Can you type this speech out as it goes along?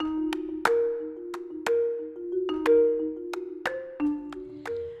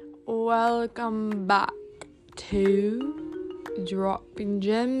Welcome back to Dropping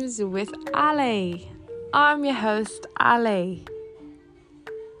Gems with Ali. I'm your host, Ali.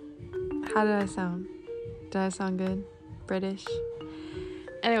 How did I sound? Did I sound good? British?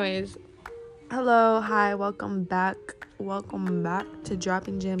 Anyways, hello, hi, welcome back. Welcome back to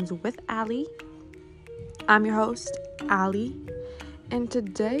Dropping Gems with Ali. I'm your host, Ali. And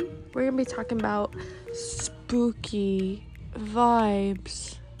today, we're going to be talking about spooky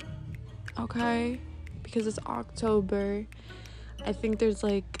vibes. Okay? Because it's October. I think there's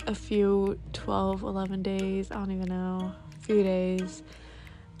like a few 12, 11 days. I don't even know. A few days.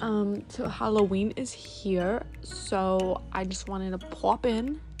 So Halloween is here. So I just wanted to pop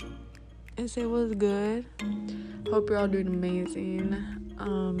in and say what's good. Hope you're all doing amazing.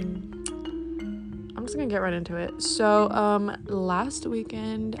 I'm just gonna get right into it. So last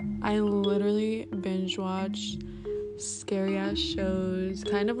weekend I literally binge watched scary ass shows,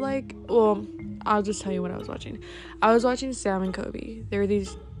 kind of like, well, I'll just tell you what I was watching. I was watching Sam and Kobe. They're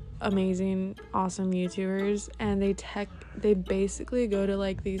these amazing, awesome YouTubers, and they basically go to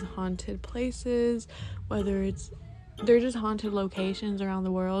like these haunted places, they're just haunted locations around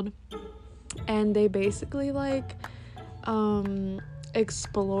the world, and they basically like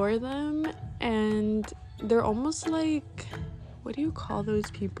explore them, and they're almost like, what do you call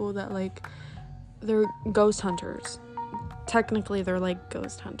those people that like, they're ghost hunters. Technically they're like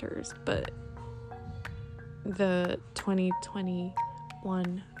ghost hunters, but the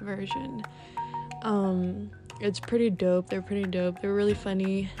 2021 version, it's pretty dope. They're pretty dope. They're really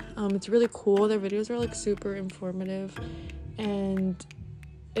funny. It's really cool. Their videos are like super informative and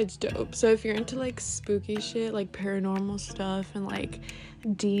it's dope. So if you're into like spooky shit, like paranormal stuff and like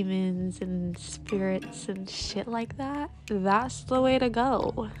demons and spirits and shit like that, that's the way to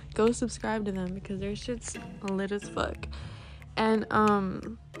go. Go subscribe to them because their shit's lit as fuck. And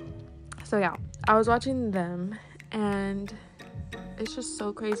so yeah, I was watching them and it's just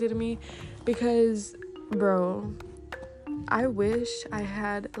so crazy to me because, bro, I wish I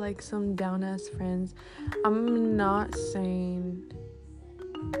had like some down ass friends. I'm not saying,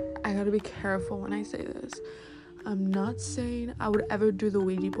 I gotta be careful when I say this. I'm not saying I would ever do the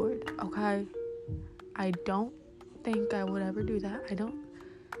Ouija board, okay? I don't think I would ever do that. I don't,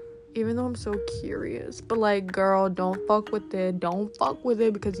 even though I'm so curious. But like, girl, don't fuck with it. Don't fuck with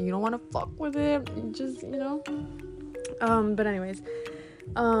it because you don't want to fuck with it. You just, you know. But anyways,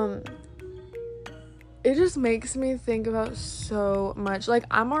 it just makes me think about so much. Like,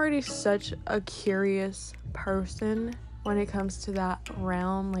 I'm already such a curious person when it comes to that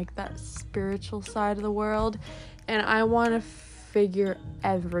realm, like that spiritual side of the world, and I want to figure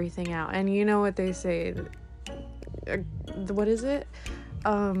everything out. And you know what they say, what is it,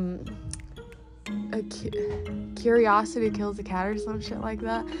 curiosity kills a cat or some shit like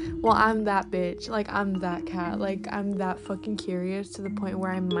that. Well, I'm that bitch. Like, I'm that cat. Like, I'm that fucking curious to the point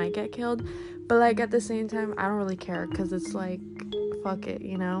where I might get killed, but like at the same time I don't really care because it's like, fuck it,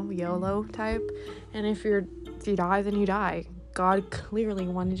 you know, YOLO type. And if you die, then you die. God clearly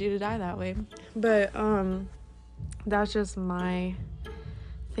wanted you to die that way. But that's just my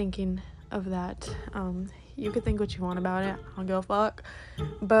thinking of that. You could think what you want about it, I don't give a fuck.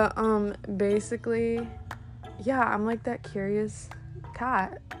 But basically, yeah, I'm like that curious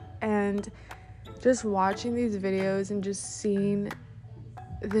cat, and just watching these videos and just seeing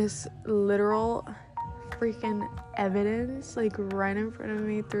this literal freaking evidence like right in front of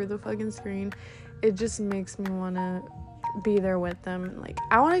me through the fucking screen, it just makes me want to be there with them. Like,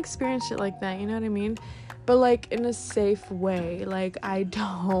 I want to experience shit like that, you know what I mean? But like in a safe way. Like, I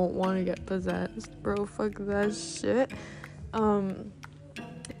don't want to get possessed, bro. Fuck that shit.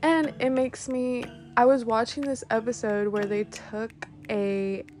 And it makes me, I was watching this episode where they took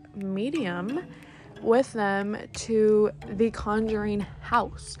a medium with them to the Conjuring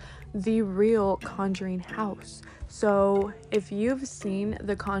house, the real Conjuring house. So if you've seen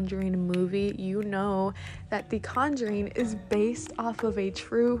the Conjuring movie, you know that the Conjuring is based off of a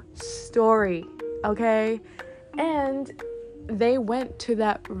true story, okay? And they went to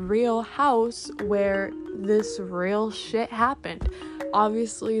that real house where this real shit happened.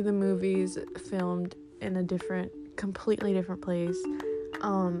 Obviously, the movie's filmed in a completely different place.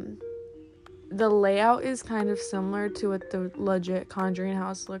 The layout is kind of similar to what the legit Conjuring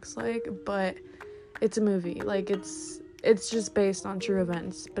house looks like, but it's a movie. Like, it's just based on true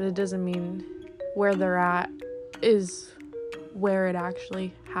events, but it doesn't mean where they're at is where it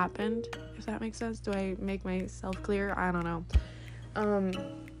actually happened, if that makes sense. Do I make myself clear? I don't know.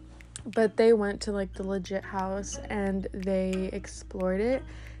 But they went to like the legit house and they explored it.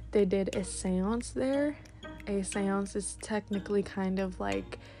 They did a seance there. A seance is technically kind of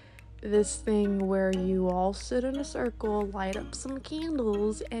like this thing where you all sit in a circle, light up some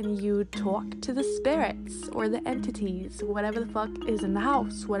candles, and you talk to the spirits or the entities, whatever the fuck is in the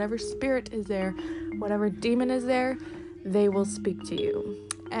house, whatever spirit is there, whatever demon is there, they will speak to you.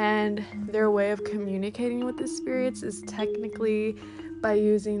 And their way of communicating with the spirits is technically by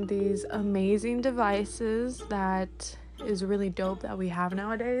using these amazing devices that is really dope that we have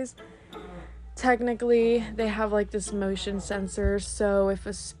nowadays. Technically, they have like this motion sensor, so if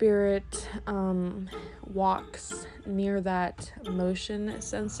a spirit walks near that motion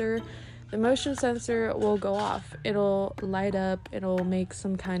sensor, the motion sensor will go off. It'll light up, it'll make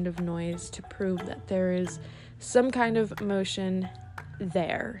some kind of noise to prove that there is some kind of motion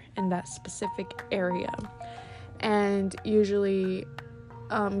there in that specific area. And usually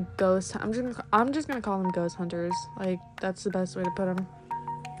I'm just gonna call them ghost hunters, like that's the best way to put them.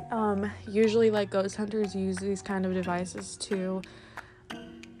 Usually like ghost hunters use these kind of devices to,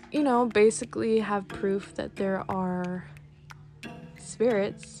 you know, basically have proof that there are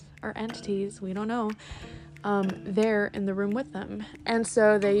spirits or entities, we don't know, there in the room with them. And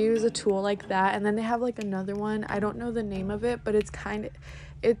so they use a tool like that, and then they have like another one, I don't know the name of it, but it's kind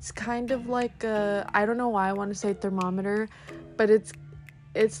of like a, I don't know why I want to say thermometer, but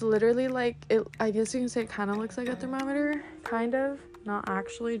it's literally like it, I guess you can say it kind of looks like a thermometer, kind of, not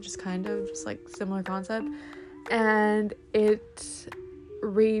actually, just kind of, just like similar concept, and it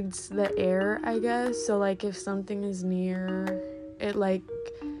reads the air, I guess. So like if something is near it, like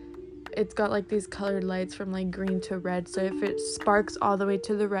it's got like these colored lights from like green to red, so if it sparks all the way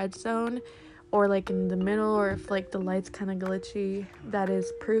to the red zone or like in the middle, or if like the light's kind of glitchy, that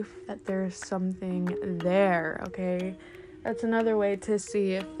is proof that there's something there. Okay, that's another way to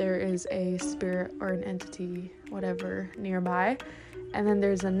see if there is a spirit or an entity, whatever, nearby. And then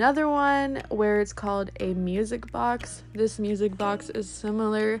there's another one where it's called a music box. This music box is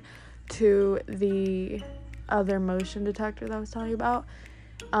similar to the other motion detector that I was telling you about.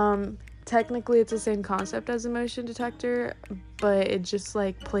 Technically it's the same concept as a motion detector, but it just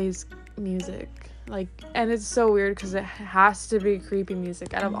like plays music, like, and it's so weird because it has to be creepy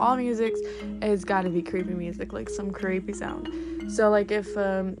music. Out of all musics, it's got to be creepy music, like some creepy sound. So like if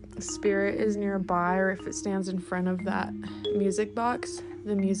spirit is nearby, or if it stands in front of that music box,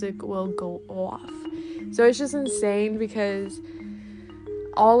 the music will go off. So it's just insane because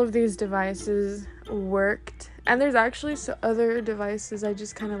all of these devices worked. And there's actually other devices I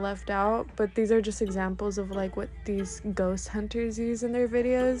just kind of left out, but these are just examples of like what these ghost hunters use in their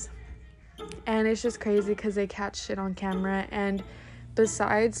videos. And it's just crazy because they catch shit on camera. And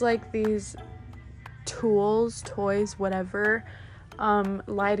besides like these tools, toys, whatever,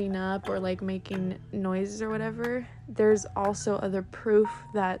 lighting up or like making noises or whatever, there's also other proof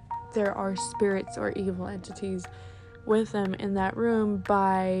that there are spirits or evil entities with them in that room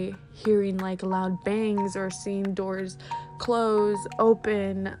by hearing like loud bangs or seeing doors close,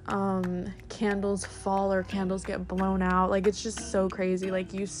 open, candles fall or candles get blown out. Like it's just so crazy,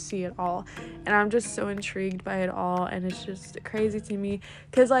 like you see it all, and I'm just so intrigued by it all. And it's just crazy to me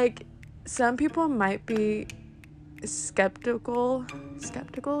because like some people might be skeptical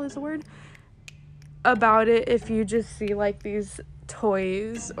is a word about it if you just see like these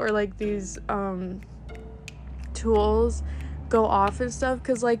toys or like these tools go off and stuff,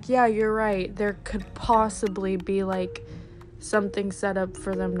 because like, yeah, you're right, there could possibly be like something set up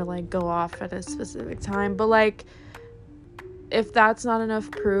for them to like go off at a specific time, but like if that's not enough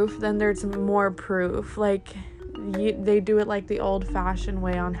proof, then there's more proof. Like they do it like the old-fashioned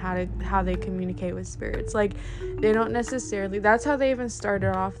way on how they communicate with spirits. Like they don't necessarily, that's how they even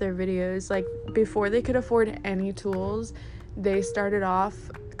started off their videos. Like before they could afford any tools, they started off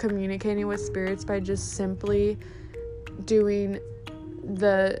communicating with spirits by just simply doing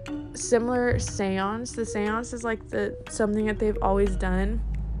the similar seance. The seance is like something that they've always done,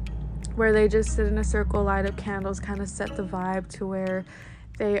 where they just sit in a circle, light up candles, kind of set the vibe to where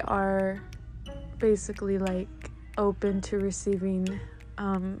they are basically like open to receiving,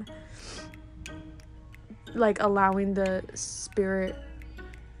 like allowing the spirit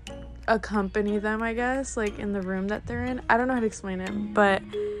accompany them, I guess, like in the room that they're in. I don't know how to explain it, but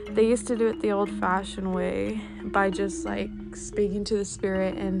they used to do it the old-fashioned way by just like speaking to the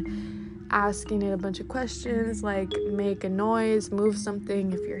spirit and asking it a bunch of questions, like make a noise, move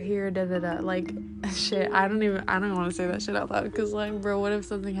something if you're here, da da da, like shit. I don't want to say that shit out loud because like, bro, what if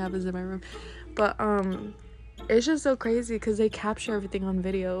something happens in my room? But it's just so crazy because they capture everything on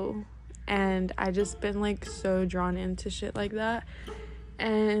video, and I just been like so drawn into shit like that.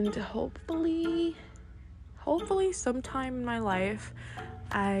 And hopefully sometime in my life,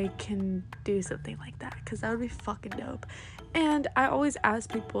 I can do something like that, because that would be fucking dope. And I always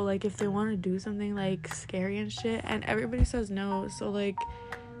ask people, like, if they want to do something, like, scary and shit, and everybody says no. So, like,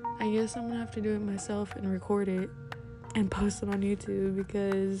 I guess I'm gonna have to do it myself and record it and post it on YouTube,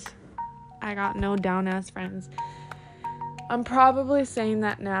 because I got no down-ass friends. I'm probably saying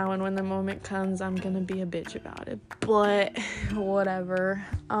that now, and when the moment comes, I'm gonna be a bitch about it. But, whatever.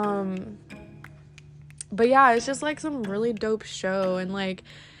 But yeah, it's just, like, some really dope show, and, like,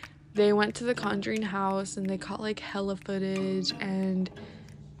 they went to the Conjuring house, and they caught, like, hella footage, and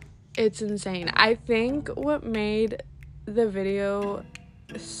it's insane. I think what made the video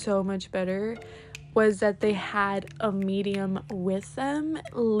so much better was that they had a medium with them.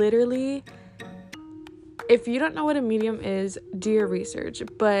 Literally, if you don't know what a medium is, do your research.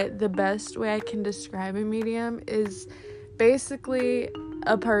 But the best way I can describe a medium is basically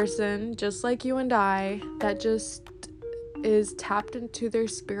a person just like you and I that just is tapped into their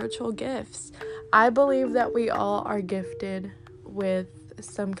spiritual gifts. I believe that we all are gifted with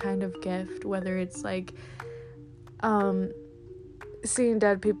some kind of gift, whether it's like seeing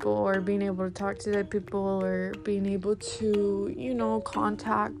dead people, or being able to talk to dead people, or being able to, you know,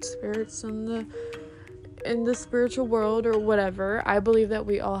 contact spirits in the spiritual world, or whatever. I believe that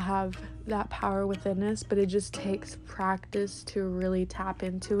we all have that power within us, but it just takes practice to really tap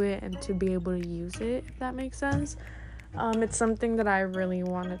into it and to be able to use it, if that makes sense. It's something that I really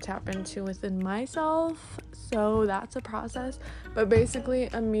want to tap into within myself, so that's a process. But basically,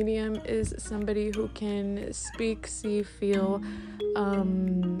 a medium is somebody who can speak, see, feel,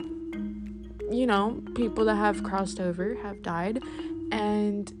 you know, people that have crossed over, have died,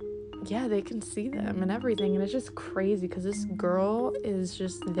 and yeah, they can see them and everything. And it's just crazy, because this girl is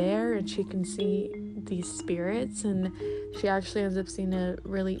just there, and she can see these spirits, and she actually ends up seeing a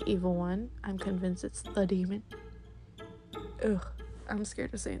really evil one. I'm convinced it's the demon. Ugh, I'm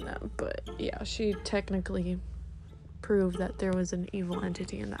scared of saying that, but yeah, she technically proved that there was an evil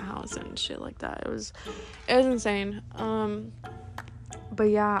entity in the house and shit like that. It was insane. But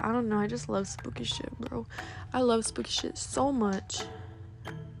yeah, I don't know, I just love spooky shit, bro. I love spooky shit so much.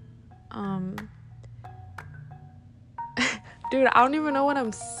 Dude, I don't even know what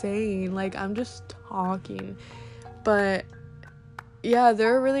I'm saying. Like, I'm just talking. But yeah,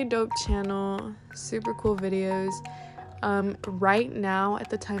 they're a really dope channel. Super cool videos. Right now, at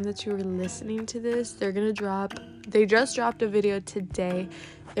the time that you were listening to this, they just dropped a video today.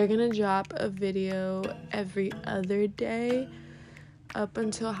 They're gonna drop a video every other day up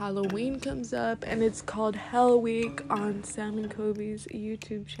until Halloween comes up, and it's called Hell Week on Sam and Kobe's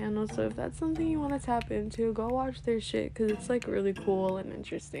YouTube channel. So if that's something you want to tap into, go watch their shit, because it's like really cool and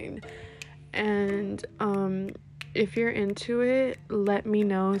interesting. And if you're into it, let me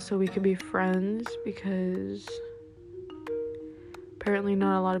know so we could be friends, because apparently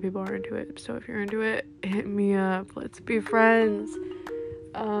not a lot of people are into it. So if you're into it, hit me up, let's be friends.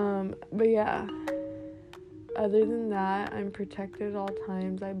 But yeah, other than that, I'm protected at all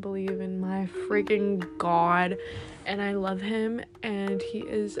times. I believe in my freaking God, and I love him, and he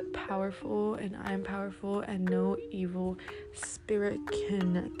is powerful, and I'm powerful, and no evil spirit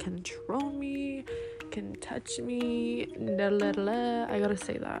can control me, can touch me. I gotta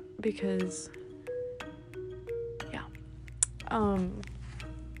say that, because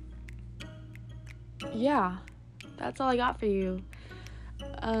yeah, that's all I got for you.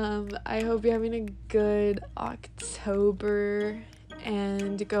 I hope you're having a good October,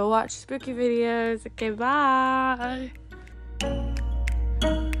 and go watch spooky videos. Okay, bye.